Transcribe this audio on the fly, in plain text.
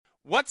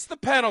What's the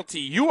penalty?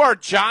 You are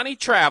Johnny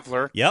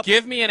Traveler. Yep.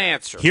 Give me an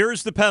answer.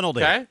 Here's the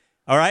penalty. Okay.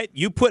 All right.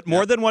 You put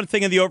more than one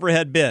thing in the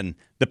overhead bin.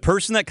 The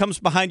person that comes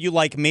behind you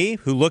like me,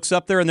 who looks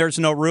up there and there's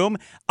no room,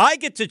 I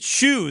get to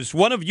choose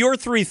one of your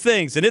three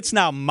things, and it's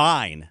now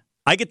mine.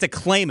 I get to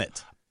claim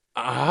it.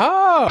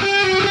 Oh.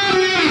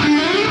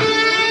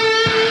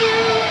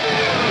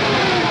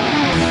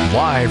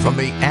 Live from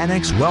the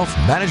Annex Wealth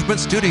Management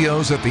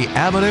Studios at the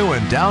Avenue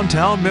in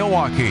downtown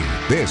Milwaukee,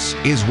 this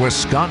is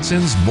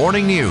Wisconsin's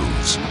Morning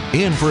News.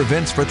 In for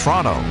Vince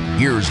Vitrano,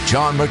 here's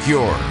John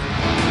McCure.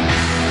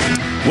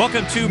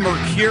 Welcome to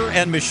Mercure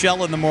and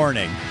Michelle in the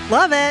morning.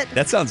 Love it.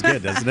 That sounds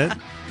good, doesn't it?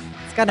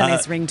 It's got a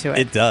nice ring to it.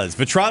 It does.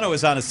 Vitrano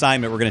is on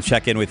assignment. We're going to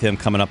check in with him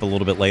coming up a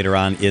little bit later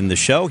on in the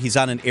show. He's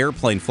on an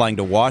airplane flying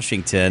to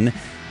Washington.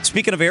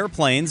 Speaking of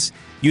airplanes,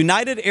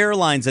 United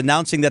Airlines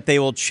announcing that they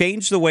will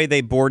change the way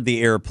they board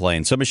the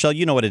airplane. So, Michelle,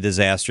 you know what a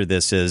disaster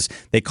this is.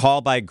 They call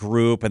by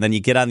group, and then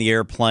you get on the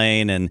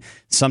airplane, and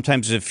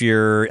sometimes if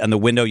you're on the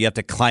window, you have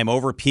to climb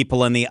over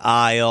people in the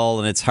aisle,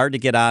 and it's hard to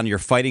get on. You're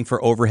fighting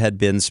for overhead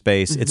bin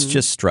space. Mm-hmm. It's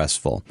just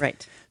stressful.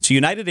 Right. So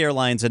United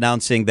Airlines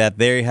announcing that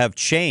they have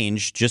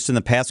changed just in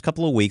the past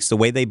couple of weeks the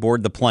way they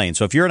board the plane.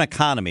 So if you're an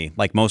economy,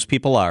 like most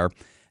people are,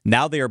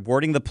 now they are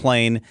boarding the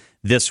plane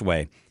this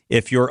way.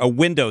 If you're a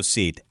window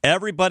seat,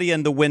 everybody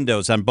in the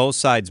windows on both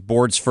sides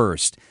boards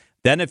first.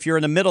 Then if you're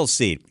in a middle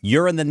seat,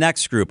 you're in the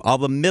next group. All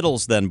the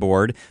middles then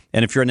board.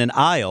 And if you're in an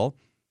aisle,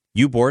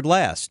 you board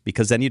last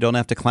because then you don't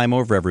have to climb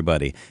over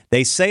everybody.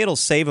 They say it'll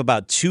save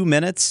about 2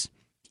 minutes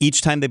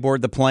each time they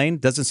board the plane.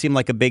 Doesn't seem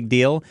like a big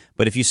deal.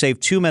 But if you save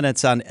 2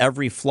 minutes on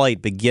every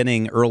flight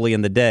beginning early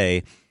in the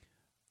day,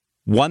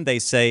 one, they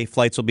say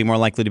flights will be more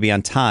likely to be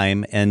on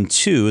time. And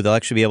two, they'll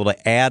actually be able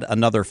to add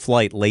another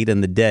flight late in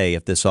the day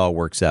if this all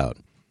works out.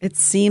 It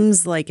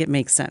seems like it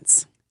makes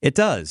sense. It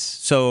does.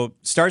 So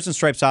Stars and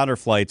Stripes honor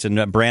flights,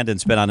 and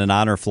Brandon's been on an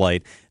honor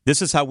flight.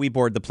 This is how we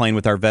board the plane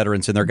with our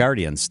veterans and their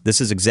guardians.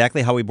 This is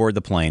exactly how we board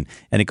the plane.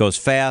 And it goes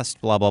fast,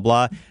 blah, blah,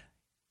 blah.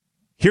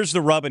 Here's the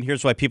rub, and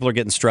here's why people are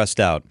getting stressed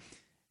out.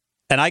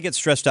 And I get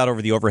stressed out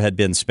over the overhead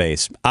bin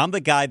space. I'm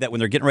the guy that when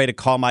they're getting ready to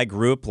call my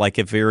group, like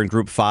if you're in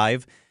group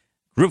 5,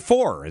 group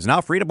 4 is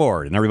now free to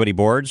board, and everybody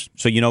boards.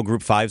 So you know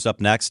group 5's up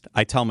next.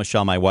 I tell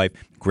Michelle, my wife,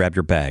 grab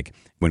your bag.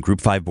 When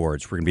group 5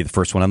 boards, we're going to be the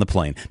first one on the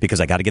plane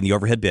because I got to get in the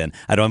overhead bin.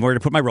 I don't have where to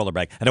put my roller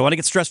bag. I don't want to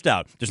get stressed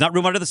out. There's not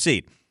room under the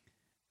seat.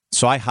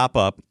 So I hop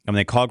up, and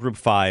they call group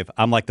 5.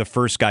 I'm like the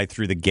first guy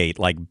through the gate,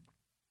 like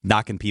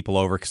knocking people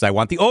over because I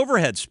want the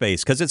overhead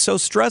space because it's so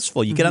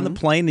stressful. You get on the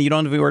plane, and you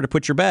don't have anywhere to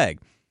put your bag.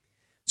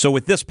 So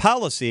with this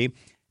policy,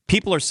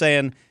 people are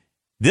saying,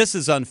 this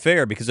is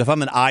unfair because if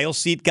I'm an aisle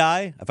seat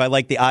guy, if I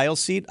like the aisle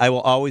seat, I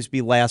will always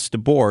be last to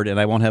board, and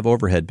I won't have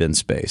overhead bin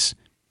space.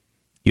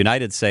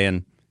 United's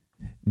saying,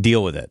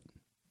 deal with it.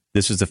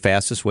 This is the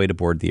fastest way to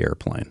board the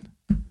airplane.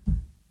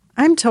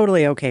 I'm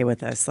totally okay with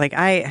this. Like,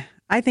 I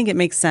think it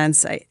makes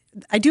sense.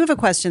 I do have a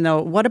question,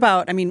 though. What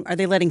about, are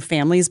they letting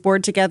families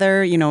board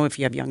together? You know, if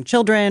you have young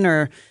children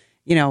or,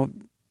 you know,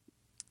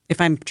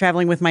 if I'm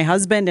traveling with my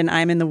husband and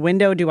I'm in the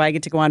window, do I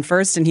get to go on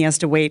first and he has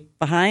to wait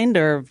behind,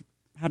 or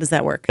how does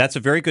that work? That's a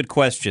very good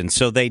question.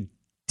 So they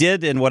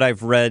did, in what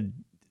I've read,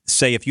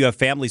 say if you have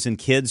families and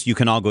kids, you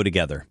can all go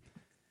together.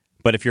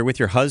 But if you're with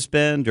your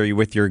husband or you're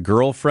with your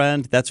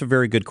girlfriend, that's a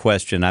very good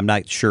question. I'm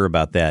not sure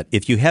about that.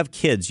 If you have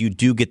kids, you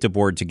do get to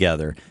board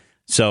together.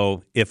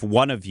 So if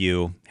one of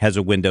you has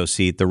a window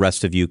seat, the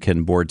rest of you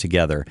can board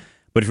together.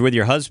 But if you're with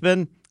your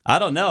husband, I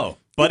don't know.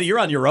 Buddy, you're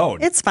on your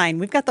own. It's fine.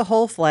 We've got the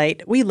whole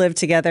flight. We live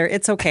together.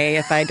 It's okay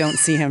if I don't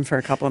see him for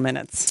a couple of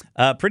minutes.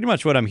 Pretty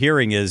much what I'm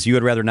hearing is you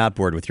would rather not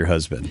board with your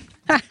husband.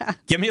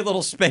 Give me a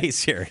little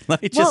space here.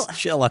 Let me just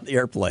chill on the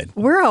airplane.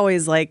 We're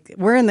always like,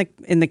 we're in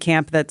the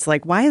camp that's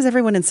like, why is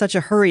everyone in such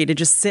a hurry to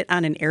just sit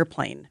on an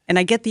airplane? And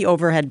I get the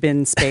overhead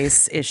bin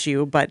space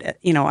issue, but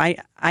you know,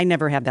 I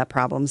never have that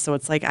problem. So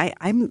it's like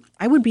I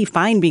would be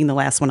fine being the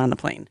last one on the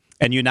plane.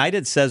 And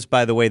United says,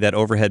 by the way, that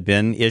overhead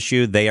bin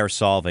issue, they are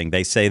solving.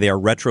 They say they are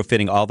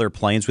retrofitting all their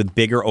planes with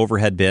bigger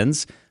overhead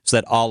bins so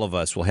that all of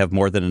us will have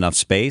more than enough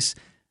space.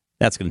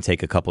 That's going to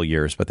take a couple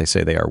years, but they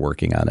say they are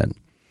working on it.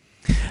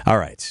 All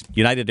right.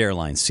 United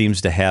Airlines seems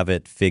to have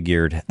it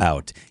figured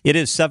out. It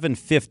is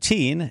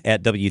 7:15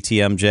 at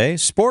WTMJ.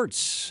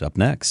 Sports up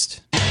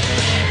next.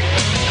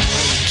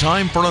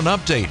 Time for an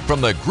update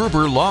from the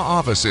Gruber Law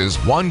Office's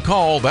One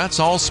Call, That's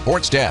All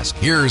Sports Desk.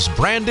 Here's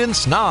Brandon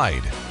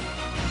Snide.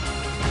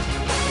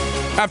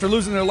 After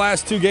losing their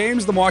last 2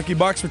 games, the Milwaukee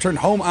Bucks returned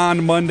home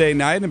on Monday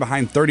night and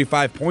behind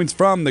 35 points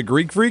from the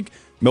Greek Freak.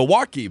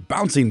 Milwaukee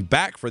bouncing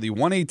back for the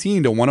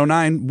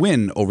 118-109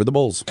 win over the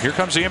Bulls. Here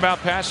comes the inbound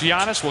pass.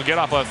 Giannis will get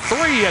off a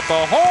 3 at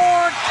the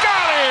horn.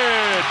 Got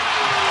it!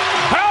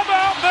 How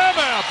about them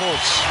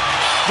apples?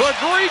 The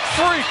Greek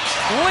Freak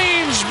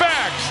leans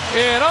back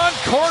and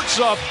uncorks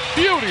a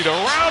beauty to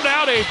round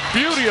out a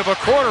beauty of a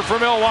quarter for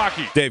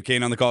Milwaukee. Dave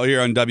Kane on the call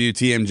here on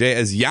WTMJ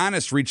as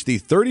Giannis reached the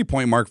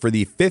 30-point mark for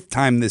the 5th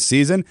time this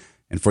season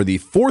and for the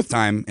 4th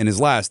time in his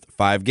last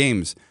 5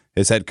 games.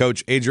 his head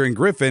coach, Adrian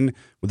Griffin,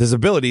 with his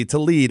ability to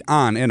lead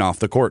on and off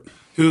the court.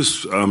 He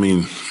was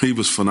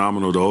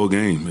phenomenal the whole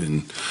game,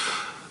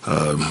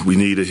 and we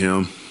needed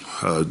him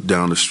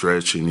down the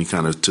stretch, and he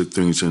kind of took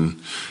things in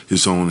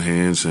his own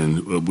hands,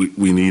 and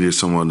we needed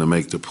someone to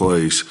make the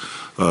plays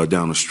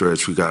down the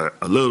stretch. We got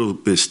a little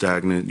bit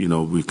stagnant,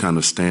 we kind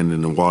of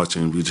standing and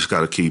watching. We just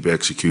got to keep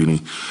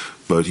executing,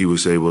 but he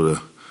was able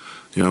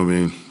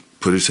to,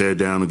 put his head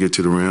down and get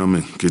to the rim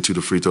and get to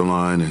the free throw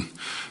line, and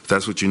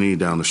that's what you need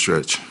down the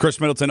stretch. Chris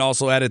Middleton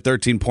also added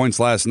 13 points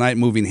last night,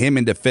 moving him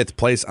into 5th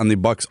place on the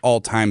Bucks'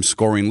 all-time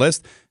scoring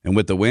list. And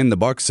with the win, the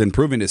Bucks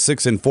improving to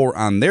 6-4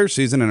 on their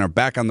season and are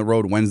back on the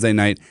road Wednesday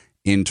night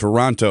in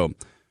Toronto.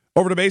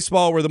 Over to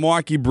baseball, where the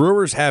Milwaukee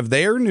Brewers have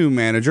their new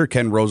manager,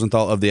 Ken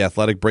Rosenthal of The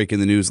Athletic, breaking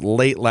the news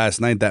late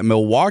last night that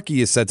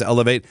Milwaukee is set to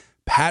elevate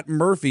Pat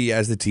Murphy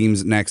as the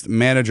team's next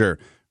manager.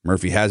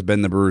 Murphy has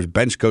been the Brewers'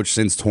 bench coach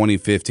since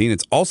 2015.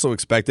 It's also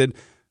expected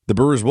the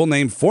Brewers will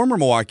name former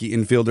Milwaukee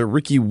infielder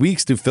Ricky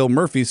Weeks to fill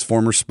Murphy's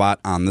former spot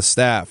on the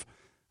staff.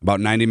 About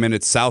 90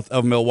 minutes south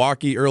of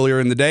Milwaukee earlier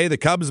in the day, the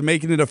Cubs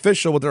making it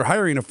official with their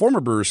hiring of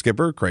former Brewers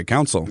skipper Craig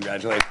Counsell.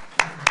 Congratulations.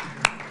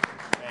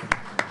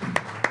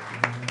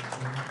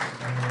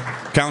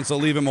 Counsell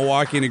leaving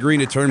Milwaukee and agreeing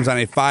to terms on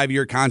a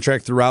 5-year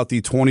contract throughout the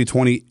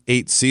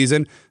 2028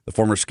 season. The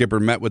former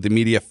skipper met with the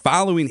media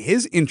following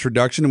his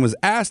introduction and was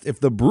asked if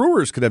the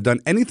Brewers could have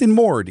done anything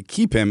more to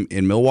keep him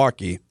in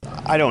Milwaukee.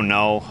 I don't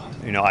know.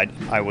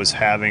 I was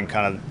having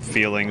kind of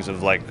feelings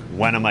of like,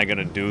 when am I going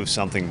to do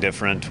something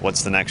different?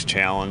 What's the next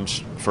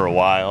challenge for a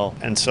while?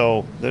 And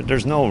so I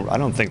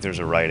don't think there's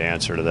a right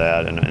answer to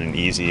that and an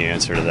easy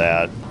answer to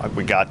that.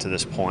 We got to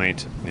this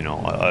point,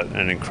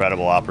 an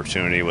incredible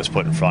opportunity was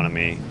put in front of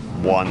me.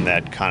 One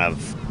that kind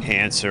of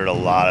answered a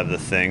lot of the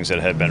things that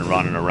had been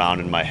running around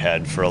in my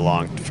head for a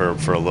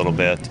little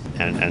bit,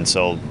 and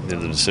so the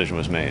decision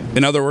was made.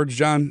 In other words,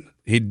 John,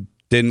 he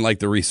didn't like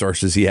the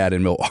resources he had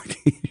in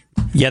Milwaukee.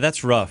 Yeah,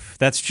 that's rough.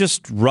 That's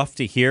just rough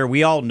to hear.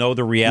 We all know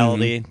the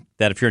reality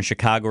that if you're in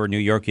Chicago or New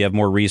York, you have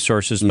more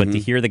resources, but to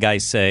hear the guy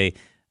say,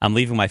 I'm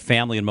leaving my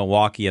family in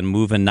Milwaukee and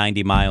moving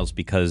 90 miles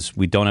because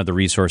we don't have the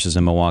resources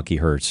in Milwaukee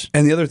hurts.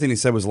 And the other thing he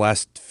said was the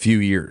last few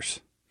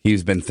years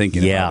he's been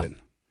thinking about it.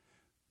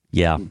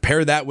 Yeah.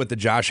 Pair that with the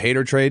Josh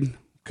Hader trade,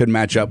 could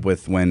match up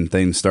with when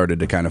things started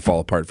to kind of fall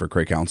apart for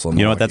Craig Counsell.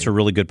 You know what? That's a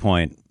really good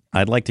point.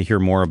 I'd like to hear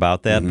more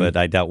about that, but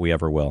I doubt we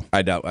ever will.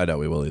 I doubt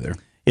we will either.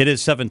 It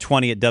is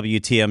 7:20 at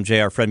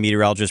WTMJ. Our friend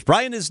meteorologist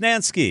Brian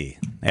Niznansky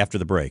after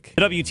the break.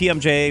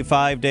 WTMJ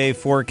 5-day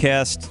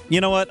forecast. You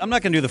know what? I'm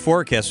not going to do the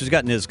forecast. We've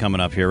got Niz coming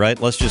up here, right?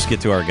 Let's just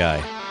get to our guy.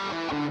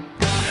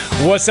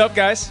 What's up,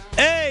 guys?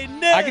 Hey,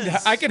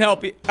 Niz! I can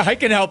help you. I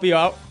can help you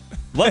out.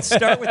 Let's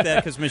start with that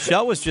because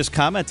Michelle was just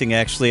commenting,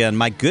 actually, on,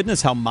 my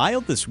goodness, how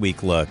mild this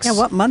week looks. Yeah,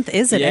 what month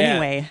is it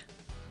anyway?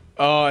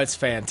 Oh, it's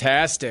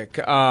fantastic.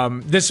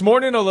 This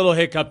morning, a little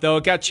hiccup, though.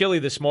 It got chilly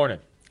this morning.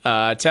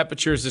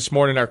 Temperatures this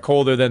morning are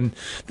colder than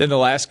the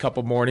last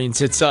couple mornings.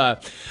 It's a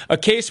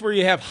case where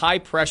you have high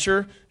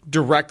pressure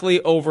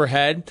directly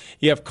overhead.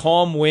 You have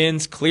calm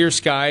winds, clear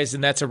skies,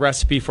 and that's a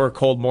recipe for a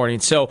cold morning.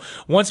 So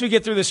once we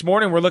get through this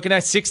morning, we're looking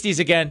at 60s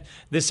again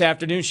this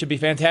afternoon. Should be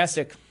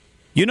fantastic.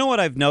 You know what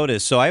I've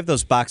noticed? So I have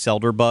those box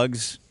elder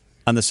bugs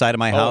on the side of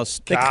my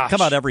house. They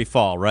come out every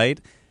fall, right?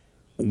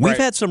 We've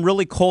had some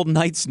really cold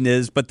nights,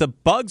 Niz, but the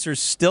bugs are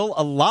still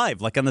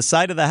alive, like on the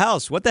side of the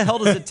house. What the hell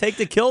does it take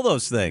to kill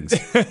those things?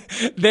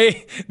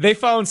 They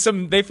found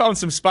some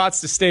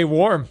spots to stay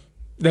warm.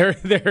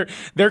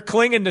 They're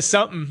clinging to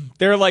something.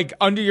 They're like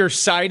under your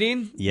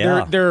siding.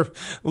 Yeah. They're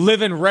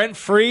living rent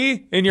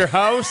free in your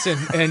house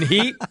and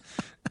heat.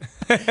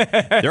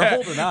 They're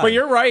holding on. But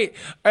you're right.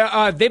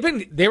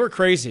 They were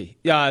crazy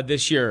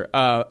this year.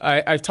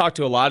 I've talked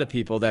to a lot of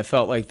people that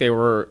felt like they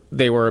were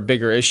a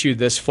bigger issue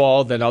this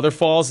fall than other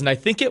falls, and I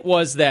think it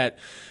was that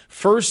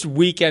first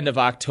weekend of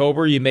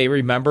October. You may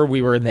remember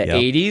we were in the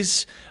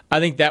 80s. I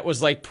think that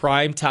was like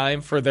prime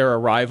time for their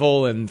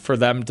arrival and for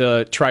them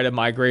to try to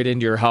migrate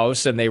into your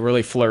house, and they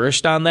really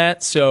flourished on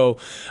that. So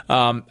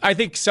I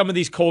think some of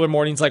these colder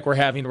mornings like we're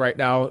having right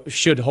now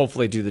should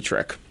hopefully do the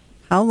trick.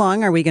 How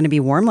long are we going to be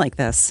warm like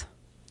this?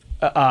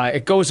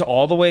 It goes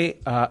all the way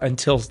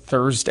until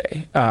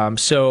Thursday.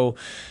 So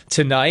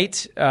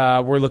tonight,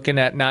 we're looking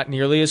at not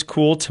nearly as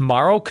cool.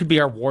 Tomorrow could be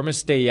our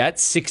warmest day yet,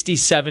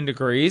 67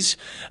 degrees.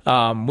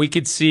 We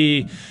could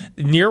see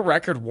near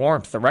record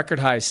warmth. The record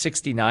high is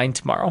 69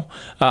 tomorrow.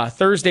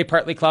 Thursday,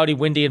 partly cloudy,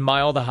 windy, and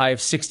mild, a high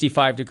of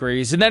 65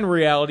 degrees. And then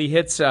reality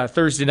hits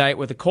Thursday night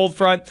with a cold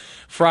front.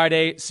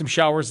 Friday, some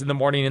showers in the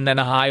morning, and then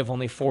a high of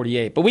only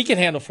 48. But we can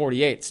handle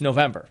 48. It's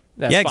November.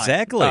 That's fine.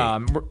 Exactly.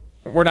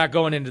 We're not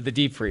going into the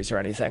deep freeze or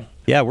anything.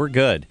 Yeah, we're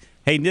good.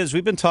 Hey, Niz,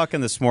 we've been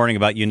talking this morning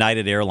about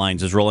United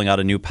Airlines is rolling out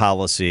a new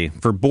policy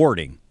for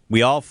boarding.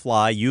 We all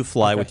fly. You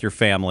fly with your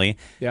family.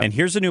 Yep. And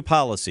here's a new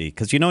policy,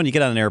 because, when you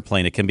get on an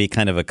airplane, it can be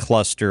kind of a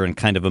cluster and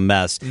kind of a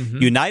mess.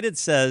 United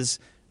says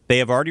they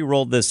have already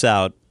rolled this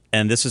out,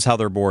 and this is how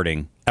they're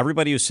boarding.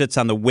 Everybody who sits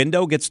on the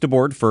window gets to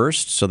board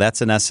first. So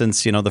that's in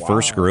essence, the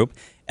first group.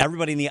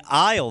 Everybody in the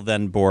aisle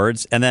then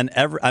boards, and then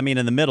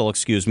in the middle,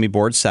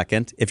 boards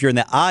second. If you're in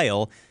the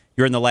aisle,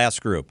 you're in the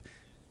last group.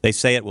 They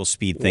say it will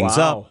speed things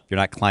up. You're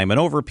not climbing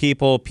over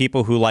people.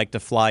 People who like to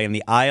fly in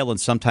the aisle and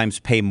sometimes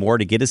pay more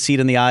to get a seat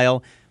in the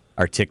aisle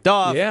are ticked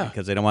off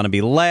because they don't want to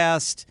be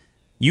last.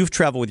 You've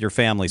traveled with your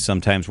family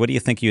sometimes. What do you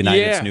think of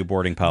United's new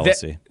boarding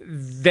policy?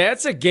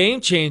 That's a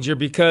game changer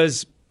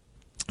because,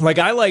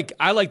 I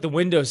like the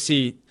window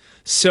seat.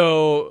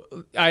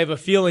 So I have a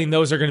feeling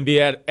those are going to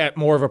be at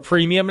more of a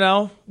premium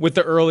now with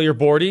the earlier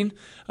boarding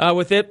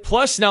with it.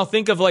 Plus, now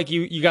think of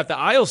you got the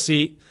aisle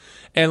seat.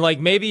 And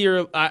maybe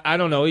you're, I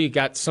don't know, you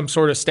got some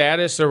sort of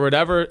status or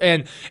whatever,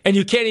 and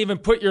you can't even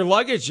put your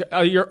luggage,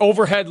 your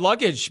overhead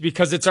luggage,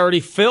 because it's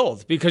already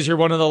filled because you're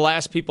one of the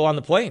last people on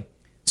the plane.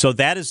 So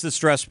that is the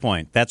stress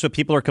point. That's what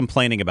people are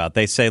complaining about.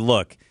 They say,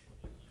 look,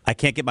 I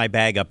can't get my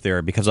bag up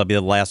there because I'll be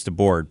the last to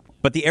board.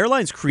 But the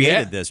airlines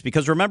created this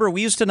because, remember,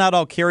 we used to not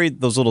all carry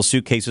those little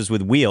suitcases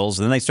with wheels,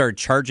 and then they started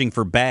charging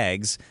for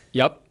bags.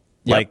 Yep.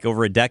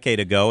 Over a decade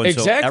ago. And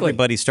so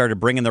everybody started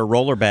bringing their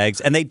roller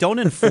bags, and they don't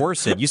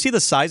enforce it. You see the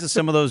size of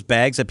some of those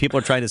bags that people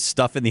are trying to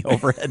stuff in the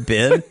overhead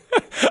bin?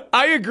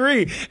 I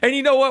agree. And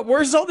you know what?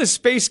 Where's all this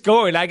space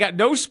going? I got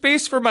no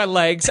space for my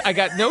legs. I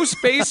got no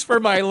space for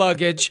my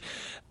luggage.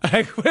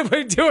 What are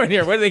we doing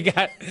here? What do they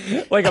got?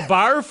 A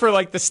bar for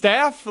the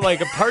staff? A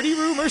party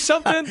room or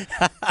something?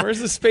 Where's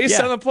the space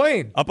on the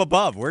plane? Up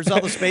above. Where's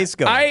all the space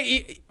going?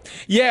 I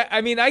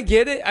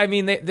get it. I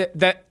mean,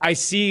 that I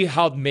see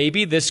how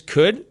maybe this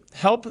could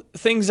help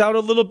things out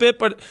a little bit,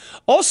 but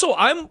also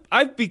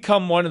I've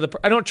become one of the,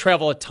 I don't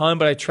travel a ton,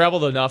 but I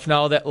traveled enough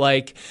now that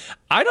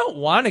I don't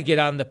want to get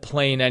on the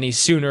plane any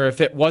sooner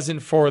if it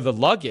wasn't for the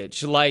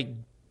luggage.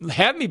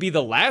 Have me be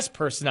the last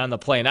person on the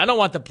plane. I don't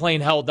want the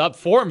plane held up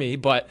for me,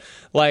 but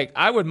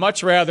I would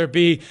much rather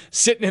be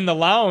sitting in the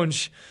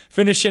lounge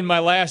finishing my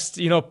last,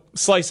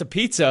 slice of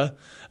pizza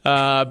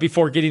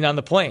before getting on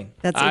the plane.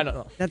 I don't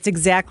know. That's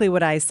exactly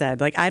what I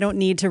said. I don't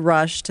need to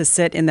rush to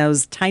sit in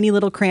those tiny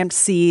little cramped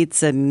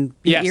seats and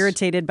be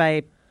irritated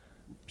by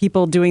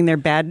people doing their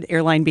bad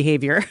airline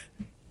behavior.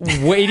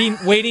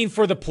 waiting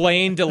for the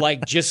plane to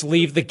just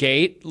leave the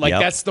gate.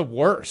 That's the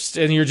worst.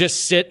 And you're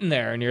just sitting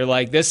there and you're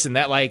this and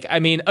that.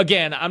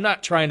 Again, I'm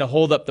not trying to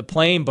hold up the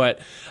plane, but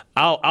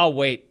I'll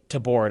wait to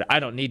board. I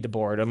don't need to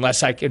board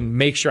unless I can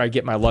make sure I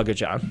get my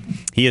luggage on.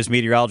 He is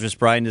meteorologist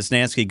Brian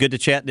Niznansky. Good to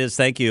chat, Niz.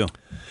 Thank you.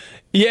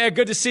 Yeah,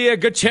 good to see you.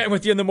 Good chatting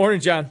with you in the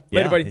morning, John.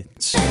 Later, buddy.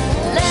 Last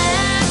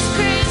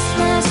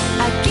Christmas,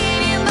 I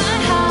gave you my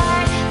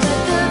heart,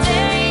 but the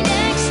very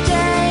next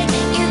day,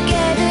 you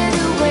gave it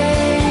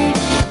away.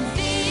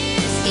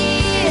 This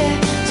year,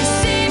 to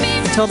save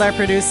me from Told our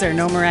producer,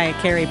 no Mariah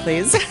Carey,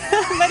 please.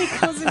 But he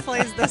goes and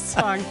plays this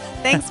song.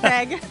 Thanks,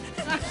 Greg.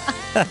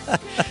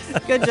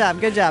 Good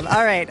job.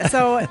 All right.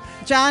 So,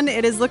 John,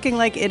 it is looking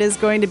like it is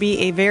going to be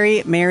a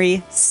very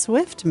merry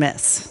Swift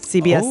miss.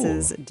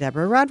 CBS's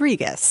Deborah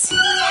Rodriguez.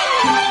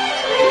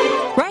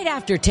 Right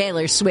after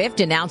Taylor Swift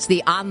announced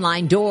the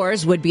online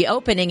doors would be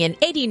opening in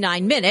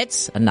 89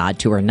 minutes, a nod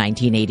to her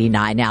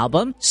 1989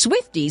 album,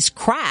 Swifties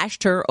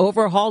crashed her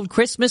overhauled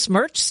Christmas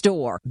merch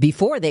store.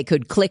 Before they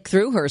could click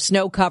through her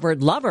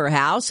snow-covered Lover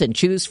House and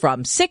choose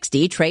from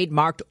 60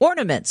 trademarked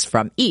ornaments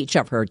from each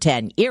of her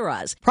 10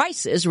 eras.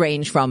 Prices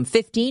range from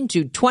 $15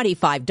 to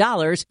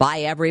 $25.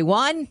 Buy every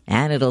one,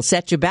 and it'll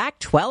set you back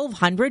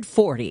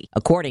 $1,240.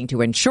 According to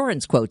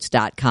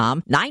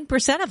InsuranceQuotes.com,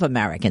 9% of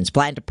Americans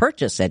plan to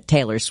purchase a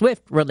Taylor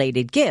Swift-related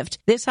gift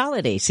this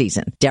holiday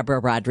season. Deborah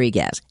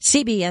Rodriguez,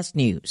 CBS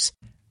News.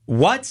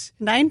 What?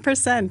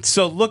 9%.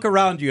 So look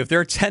around you. If there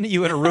are 10 of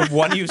you in a room,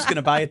 one of you is going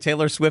to buy a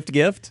Taylor Swift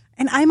gift?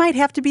 And I might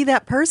have to be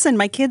that person.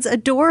 My kids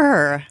adore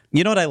her.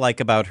 You know what I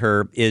like about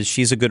her is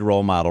she's a good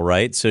role model,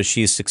 right? So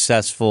she's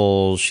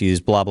successful,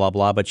 she's blah, blah,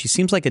 blah, but she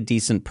seems like a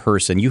decent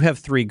person. You have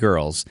 3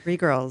 girls. 3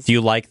 girls. Do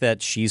you like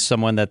that she's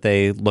someone that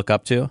they look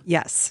up to?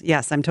 Yes,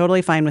 I'm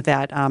totally fine with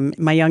that.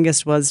 My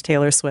youngest was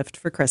Taylor Swift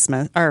for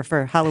Christmas, or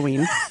for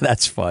Halloween.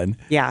 That's fun.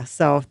 Yeah,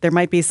 so there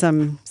might be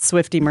some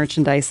Swiftie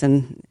merchandise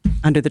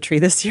under the tree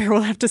this year. We'll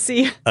have to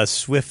see. A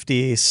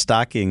Swiftie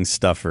stocking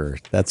stuffer.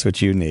 That's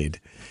what you need.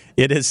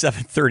 It is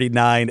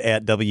 7:39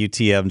 at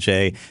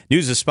WTMJ.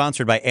 News is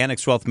sponsored by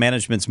Annex Wealth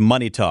Management's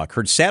Money Talk.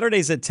 Heard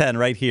Saturdays at 10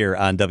 right here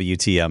on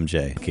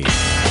WTMJ. Okay.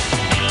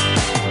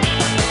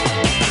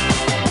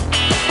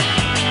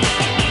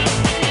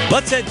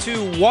 Let's head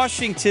to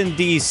Washington,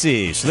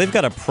 D.C. So they've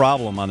got a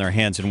problem on their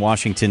hands in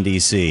Washington,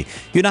 D.C.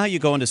 You know how you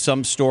go into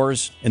some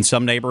stores in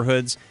some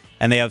neighborhoods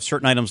and they have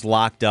certain items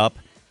locked up?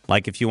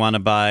 Like if you want to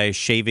buy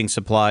shaving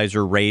supplies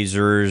or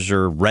razors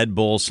or Red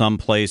Bull some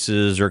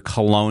places or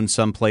cologne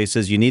some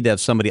places, you need to have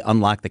somebody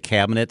unlock the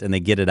cabinet and they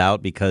get it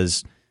out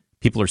because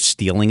people are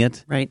stealing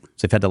it. Right.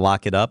 So they've had to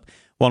lock it up.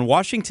 Well, in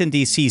Washington,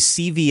 D.C.,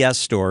 CVS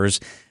stores,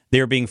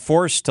 they are being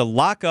forced to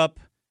lock up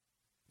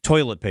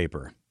toilet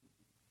paper.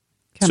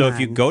 So if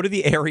you go to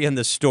the area in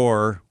the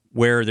store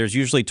where there's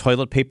usually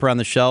toilet paper on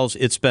the shelves.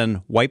 It's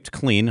been wiped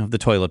clean of the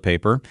toilet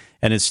paper.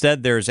 And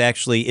instead, there's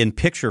actually in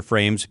picture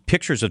frames,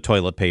 pictures of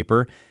toilet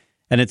paper.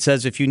 And it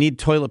says if you need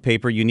toilet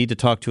paper, you need to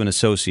talk to an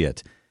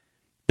associate.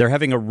 They're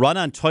having a run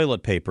on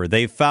toilet paper.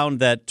 They've found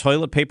that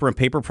toilet paper and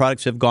paper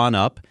products have gone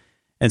up.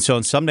 And so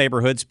in some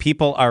neighborhoods,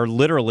 people are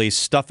literally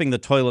stuffing the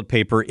toilet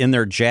paper in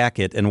their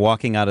jacket and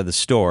walking out of the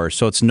store.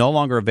 So it's no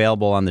longer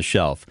available on the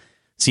shelf.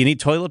 So you need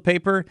toilet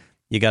paper,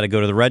 you got to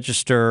go to the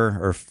register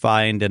or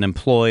find an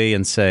employee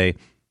and say,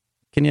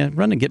 can you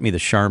run and get me the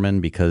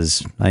Charmin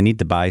because I need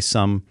to buy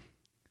some?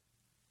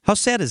 How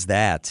sad is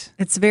that?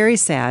 It's very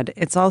sad.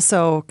 It's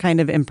also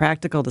kind of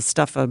impractical to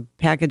stuff a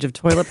package of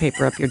toilet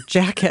paper up your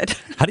jacket.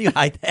 How do you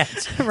hide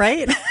that?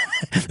 Right?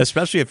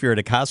 Especially if you're at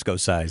a Costco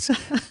size.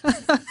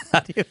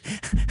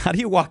 How do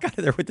you walk out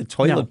of there with the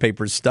toilet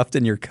paper stuffed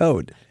in your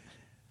coat?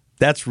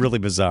 That's really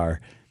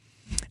bizarre.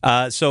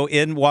 So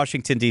in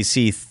Washington,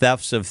 D.C.,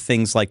 thefts of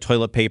things like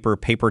toilet paper,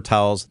 paper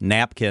towels,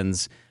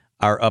 napkins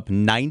are up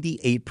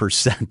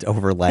 98%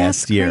 over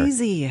last year. That's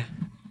crazy.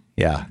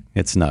 Yeah,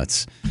 it's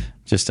nuts.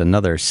 Just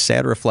another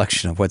sad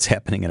reflection of what's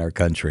happening in our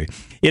country.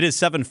 It is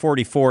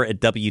 7:44 at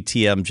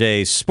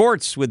WTMJ.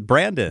 Sports with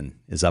Brandon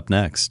is up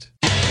next.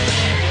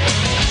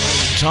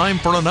 Time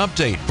for an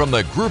update from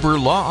the Gruber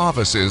Law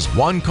Office's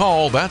One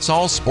Call, That's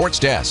All Sports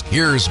Desk.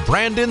 Here's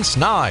Brandon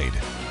Snide.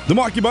 The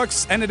Milwaukee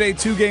Bucks ended a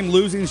 2-game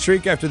losing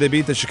streak after they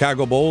beat the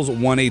Chicago Bulls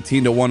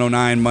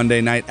 118-109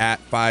 Monday night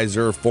at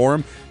Pfizer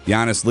Forum.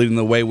 Giannis leading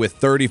the way with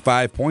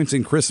 35 points,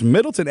 and Chris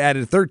Middleton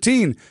added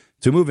 13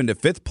 to move into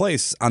 5th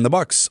place on the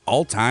Bucks'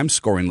 all-time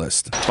scoring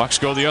list. Bucks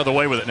go the other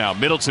way with it now.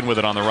 Middleton with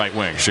it on the right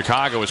wing.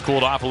 Chicago has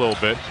cooled off a little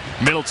bit.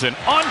 Middleton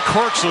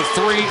uncorks the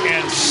three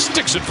and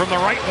sticks it from the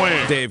right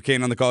wing. Dave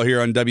Kane on the call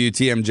here on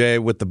WTMJ.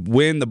 With the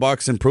win, the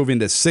Bucks improving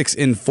to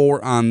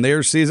 6-4 on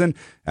their season.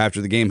 After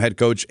the game, head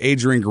coach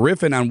Adrian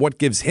Griffin on what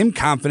gives him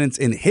confidence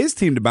in his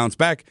team to bounce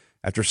back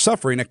after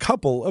suffering a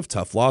couple of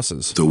tough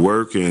losses. The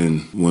work,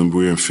 and when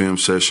we're in film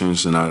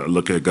sessions and I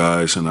look at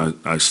guys and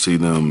I see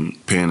them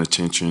paying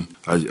attention,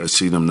 I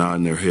see them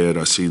nodding their head,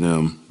 I see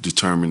them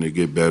determined to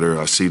get better,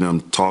 I see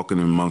them talking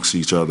amongst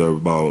each other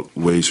about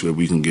ways that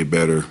we can get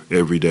better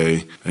every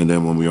day. And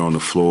then when we're on the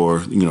floor,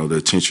 the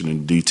attention to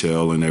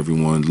detail and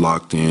everyone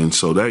locked in.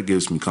 So that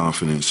gives me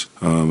confidence.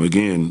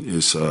 Again,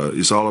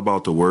 it's all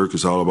about the work,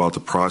 it's all about the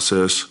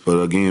process.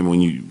 But again, when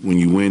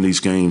you win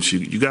these games,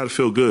 you got to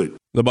feel good.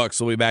 The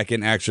Bucks will be back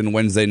in action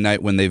Wednesday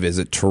night when they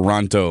visit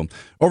Toronto.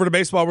 Over to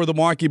baseball, where the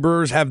Milwaukee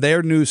Brewers have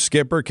their new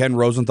skipper, Ken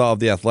Rosenthal of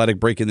The Athletic,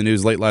 breaking the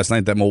news late last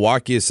night that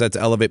Milwaukee is set to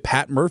elevate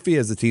Pat Murphy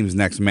as the team's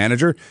next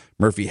manager.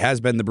 Murphy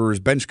has been the Brewers'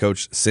 bench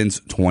coach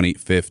since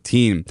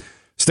 2015.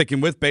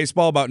 Sticking with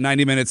baseball, about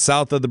 90 minutes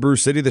south of the Brew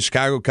City, the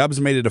Chicago Cubs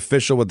made it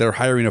official with their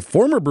hiring of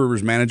former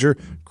Brewers manager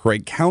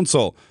Craig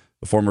Counsell.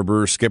 The former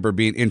Brewers skipper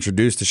being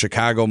introduced to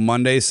Chicago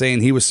Monday,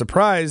 saying he was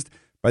surprised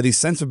by the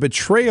sense of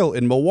betrayal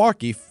in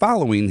Milwaukee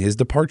following his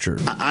departure.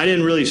 I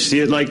didn't really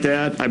see it like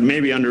that. I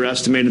maybe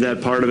underestimated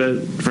that part of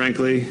it,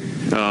 frankly.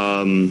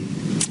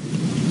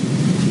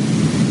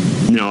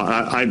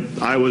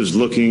 I was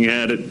looking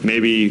at it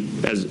maybe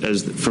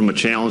as from a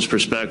challenge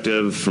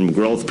perspective, from a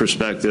growth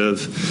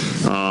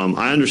perspective.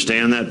 I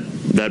understand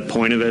that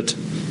point of it.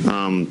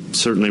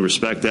 Certainly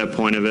respect that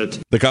point of it.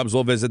 The Cubs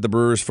will visit the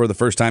Brewers for the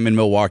first time in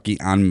Milwaukee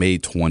on May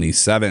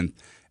 27th.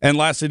 And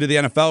lastly, to the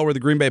NFL, where the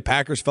Green Bay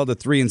Packers fell to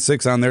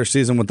 3-6 on their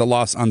season with the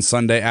loss on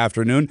Sunday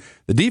afternoon.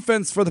 The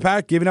defense for the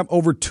Pack giving up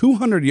over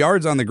 200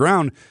 yards on the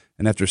ground.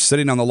 And after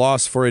sitting on the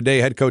loss for a day,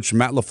 head coach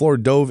Matt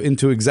LaFleur dove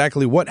into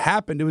exactly what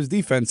happened to his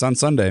defense on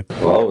Sunday.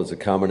 Well, it was a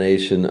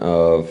combination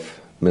of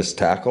missed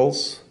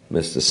tackles,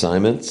 missed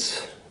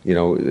assignments. There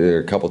are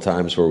a couple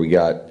times where we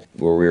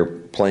were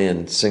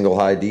playing single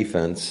high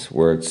defense,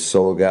 where it's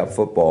solo gap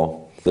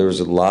football.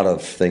 There's a lot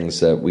of things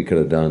that we could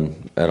have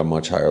done at a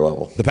much higher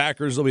level. The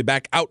Packers will be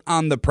back out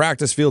on the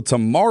practice field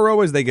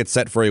tomorrow as they get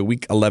set for a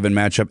Week 11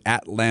 matchup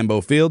at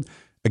Lambeau Field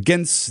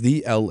against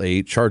the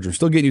L.A. Chargers.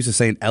 Still getting used to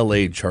saying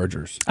L.A.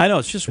 Chargers. I know,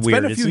 it's just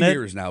weird. It's been a few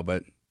years now,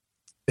 but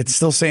it's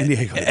still San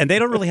Diego. And they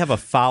don't really have a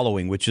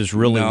following, which is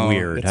really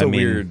weird.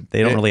 Weird.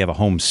 They don't really have a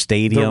home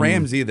stadium. The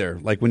Rams either.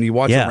 Like when you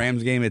watch a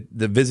Rams game,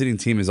 the visiting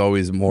team is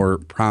always more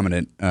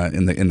prominent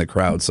in the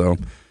crowd. So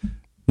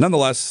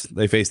nonetheless,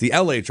 they face the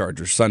L.A.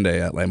 Chargers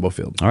Sunday at Lambeau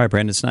Field. All right,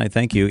 Brandon Snide,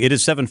 thank you. It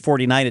is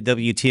 7:49 at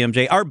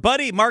WTMJ. Our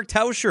buddy Mark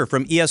Tauscher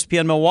from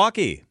ESPN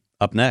Milwaukee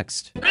up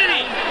next.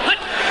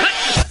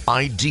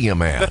 Idea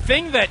Man. The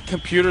thing that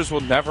computers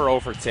will never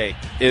overtake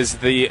is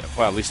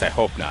at least I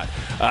hope not,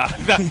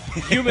 the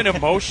human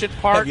emotion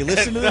part. Have you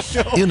listened to the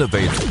show?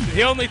 Innovative.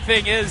 The only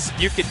thing is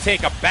you can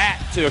take a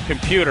bat to a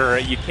computer.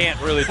 You can't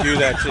really do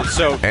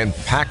that. And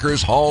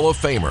Packers Hall of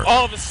Famer.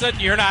 All of a sudden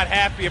you're not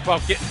happy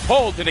about getting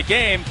pulled in a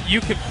game.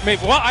 You could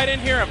maybe, I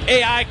didn't hear him.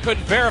 AI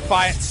couldn't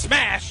verify it.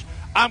 Smash.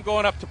 I'm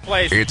going up to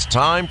play. It's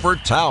time for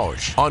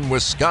Tausch on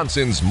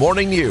Wisconsin's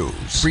Morning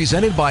News.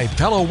 Presented by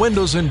Pella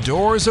Windows and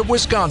Doors of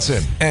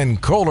Wisconsin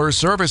and Kohler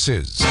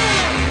Services.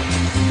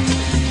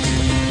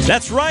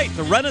 That's right.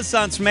 The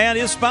Renaissance Man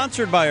is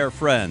sponsored by our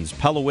friends,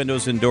 Pella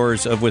Windows and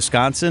Doors of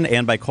Wisconsin,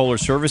 and by Kohler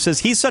Services.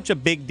 He's such a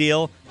big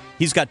deal,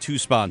 he's got 2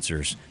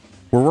 sponsors.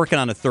 We're working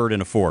on a third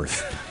and a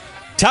fourth.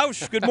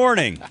 Tausch, good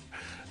morning.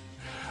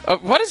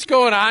 What is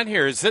going on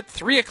here? Is it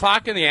 3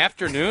 o'clock in the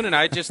afternoon and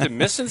I just am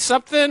missing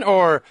something?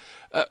 Or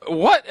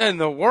what in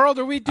the world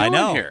are we doing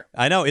here?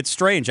 I know. It's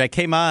strange.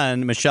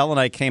 Michelle and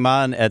I came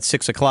on at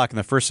 6 o'clock, and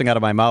the first thing out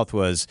of my mouth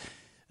was,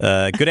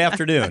 good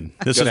afternoon.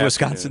 This is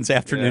Wisconsin's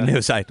Afternoon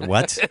News.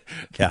 What?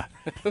 Yeah.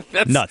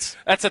 Nuts.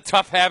 That's a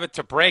tough habit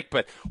to break,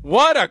 but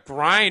what a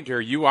grinder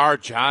you are,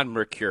 John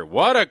Mercure.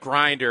 What a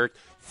grinder.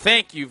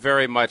 Thank you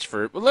very much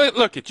for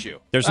look at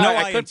you. There's no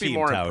I in team,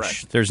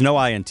 Tausch. There's no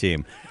I in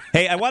team.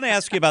 Hey, I want to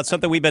ask you about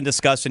something we've been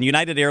discussing.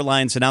 United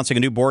Airlines announcing a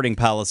new boarding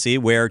policy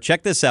where,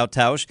 check this out,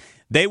 Tausch,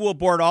 they will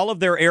board all of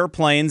their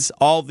airplanes,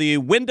 all the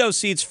window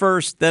seats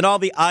first, then all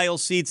the aisle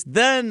seats,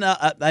 then,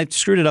 I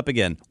screwed it up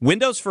again.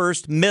 Windows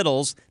first,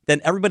 middles, then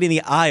everybody in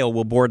the aisle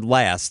will board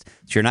last.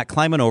 So you're not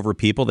climbing over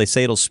people. They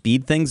say it'll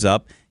speed things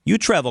up. You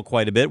travel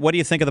quite a bit. What do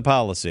you think of the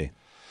policy?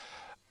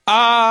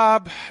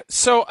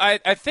 So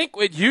I think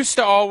it used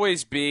to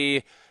always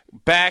be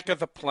back of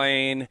the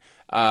plane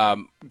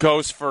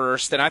goes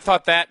first, and I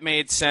thought that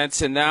made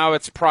sense, and now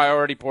it's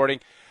priority boarding.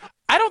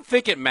 I don't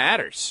think it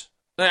matters.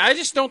 I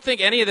just don't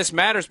think any of this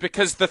matters,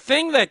 because the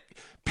thing that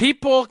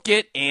people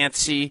get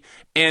antsy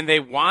and they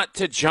want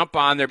to jump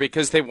on there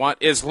because they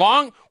want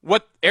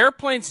what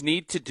airplanes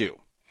need to do,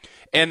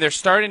 and they're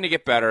starting to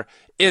get better,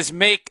 is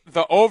make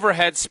the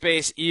overhead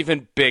space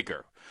even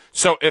bigger.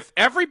 So if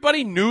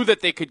everybody knew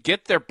that they could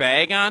get their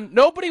bag on,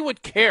 nobody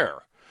would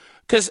care.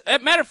 Because,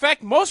 as a matter of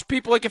fact, most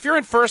people, like if you're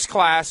in first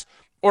class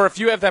or if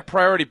you have that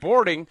priority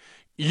boarding,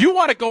 you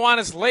want to go on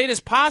as late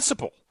as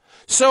possible.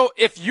 So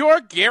if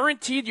you're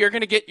guaranteed you're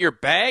going to get your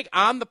bag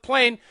on the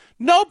plane,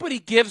 nobody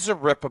gives a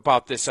rip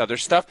about this other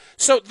stuff.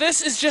 So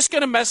this is just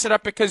going to mess it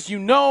up, because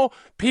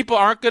people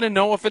aren't going to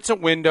know if it's a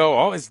window.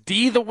 Oh, is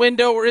D the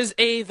window or is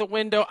A the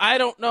window? I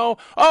don't know.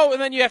 Oh,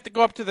 and then you have to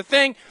go up to the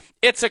thing.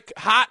 It's a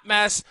hot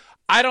mess.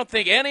 I don't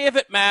think any of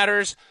it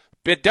matters.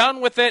 Be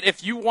done with it.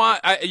 If you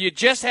want, you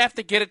just have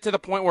to get it to the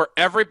point where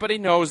everybody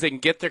knows they can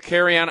get their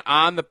carry-on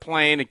on the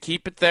plane and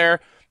keep it there.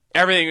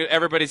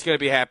 Everybody's going to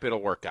be happy. It'll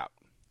work out.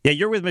 Yeah,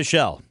 you're with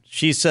Michelle.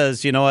 She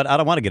says, you know what, I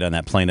don't want to get on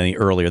that plane any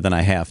earlier than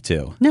I have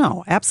to.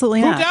 No,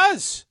 absolutely not. Who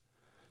does?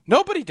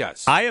 Nobody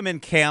does. I am in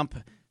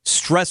camp,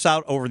 stress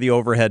out over the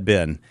overhead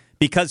bin.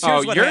 Because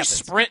here's what you're happens.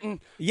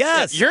 Sprinting.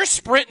 Yes. You're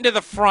sprinting to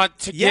the front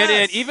to get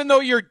in. Even though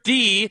you're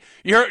D,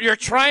 you're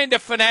trying to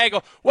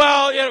finagle.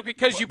 Well,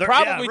 because you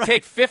probably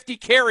take 50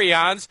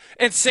 carry-ons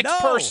and 6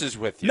 purses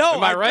with you. No,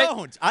 Am I right?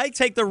 don't. I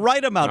take the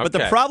right amount. But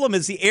the problem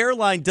is the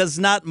airline does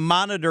not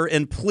monitor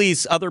and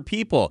police other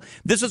people.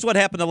 This is what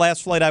happened the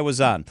last flight I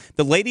was on.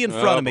 The lady in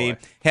front of me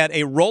had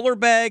a roller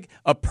bag,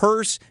 a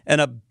purse,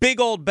 and a big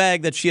old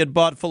bag that she had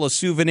bought full of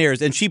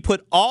souvenirs. And she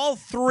put all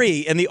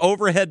 3 in the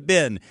overhead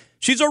bin.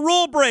 She's a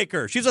rule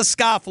breaker. She's a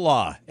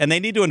scofflaw, and they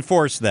need to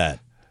enforce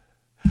that.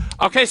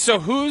 Okay, so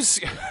who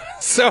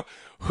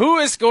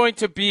is going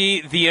to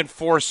be the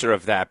enforcer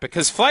of that?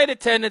 Because flight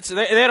attendants,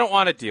 they don't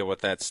want to deal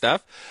with that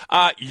stuff.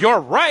 You're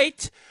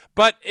right,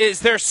 but is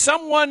there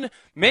someone?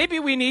 Maybe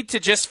we need to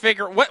just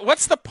figure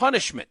what's the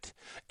punishment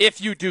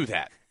if you do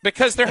that?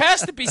 Because there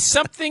has to be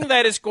something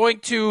that is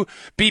going to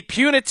be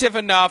punitive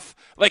enough,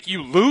 like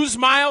you lose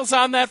miles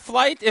on that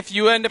flight if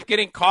you end up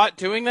getting caught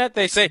doing that.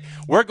 They say,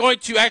 we're going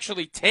to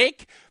actually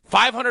take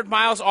 500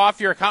 miles off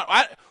your account.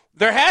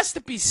 There has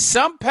to be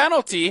some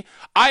penalty.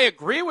 I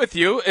agree with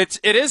you. It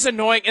is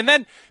annoying. And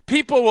then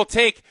people will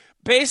take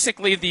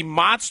basically the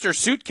monster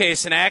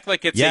suitcase and act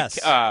like it's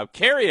a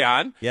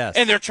carry-on. Yes.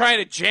 And they're trying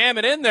to jam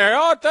it in there.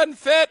 Oh, it doesn't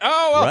fit.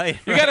 Oh, well,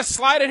 you got to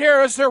slide it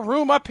here. Is there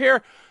room up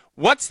here?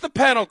 What's the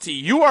penalty?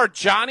 You are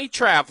Johnny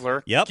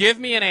Traveler. Yep. Give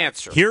me an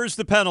answer. Here's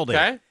the penalty.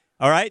 Okay.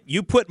 All right?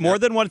 You put more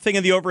than one thing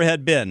in the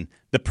overhead bin.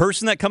 The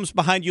person that comes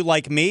behind you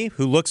like me,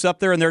 who looks up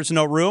there and there's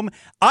no room,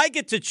 I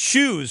get to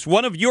choose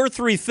one of your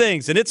 3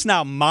 things, and it's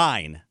now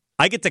mine.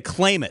 I get to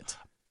claim it.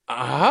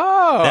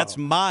 Oh. That's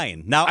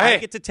mine. Now I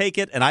get to take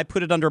it, and I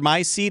put it under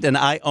my seat, and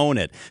I own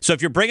it. So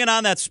if you're bringing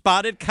on that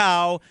spotted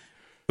cow,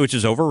 which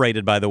is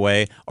overrated, by the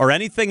way, or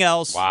anything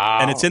else,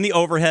 and it's in the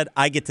overhead,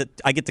 I get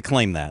to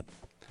claim that.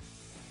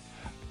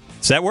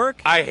 Does that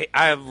work?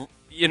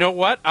 You know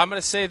what? I'm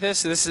going to say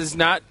this. This is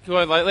not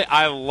going lightly.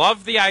 I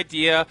love the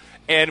idea,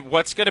 and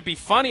what's going to be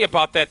funny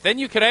about that, then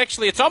you could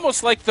actually, it's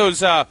almost like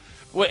those,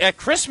 at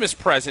Christmas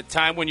present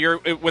time when you're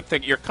with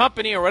your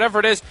company or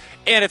whatever it is,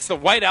 and it's the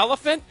white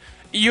elephant,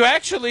 you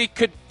actually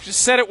could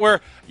set it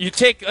where you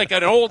take like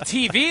an old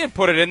TV and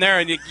put it in there,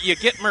 and you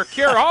get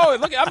Mercure. Oh,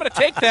 look, I'm going to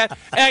take that,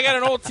 and I got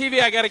an old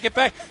TV I got to get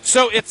back.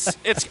 So it's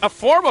a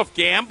form of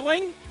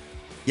gambling.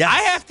 Yes.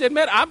 I have to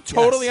admit, I'm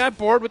totally on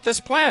board with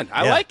this plan.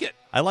 I like it.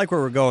 I like where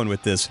we're going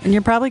with this. And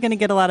you're probably going to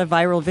get a lot of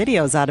viral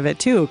videos out of it,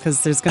 too,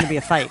 because there's going to be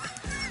a fight.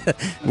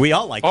 We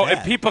all like that. Oh,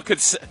 and people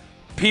could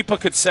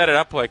set it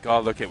up like,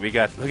 oh, look at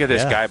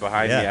this guy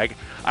behind me.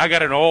 I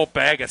got an old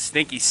bag of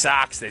stinky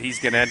socks that he's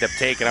going to end up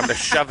taking. I'm going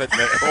to shove it in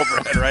the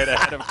overhead right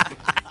ahead of him.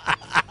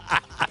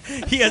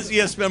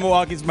 ESPN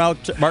Milwaukee's Mark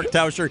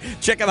Tauscher.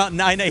 Check him out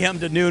 9 a.m.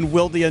 to noon.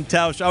 Wilde and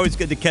Tausch. Always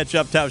good to catch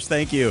up, Tausch.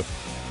 Thank you.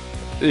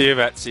 You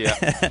bet. See ya.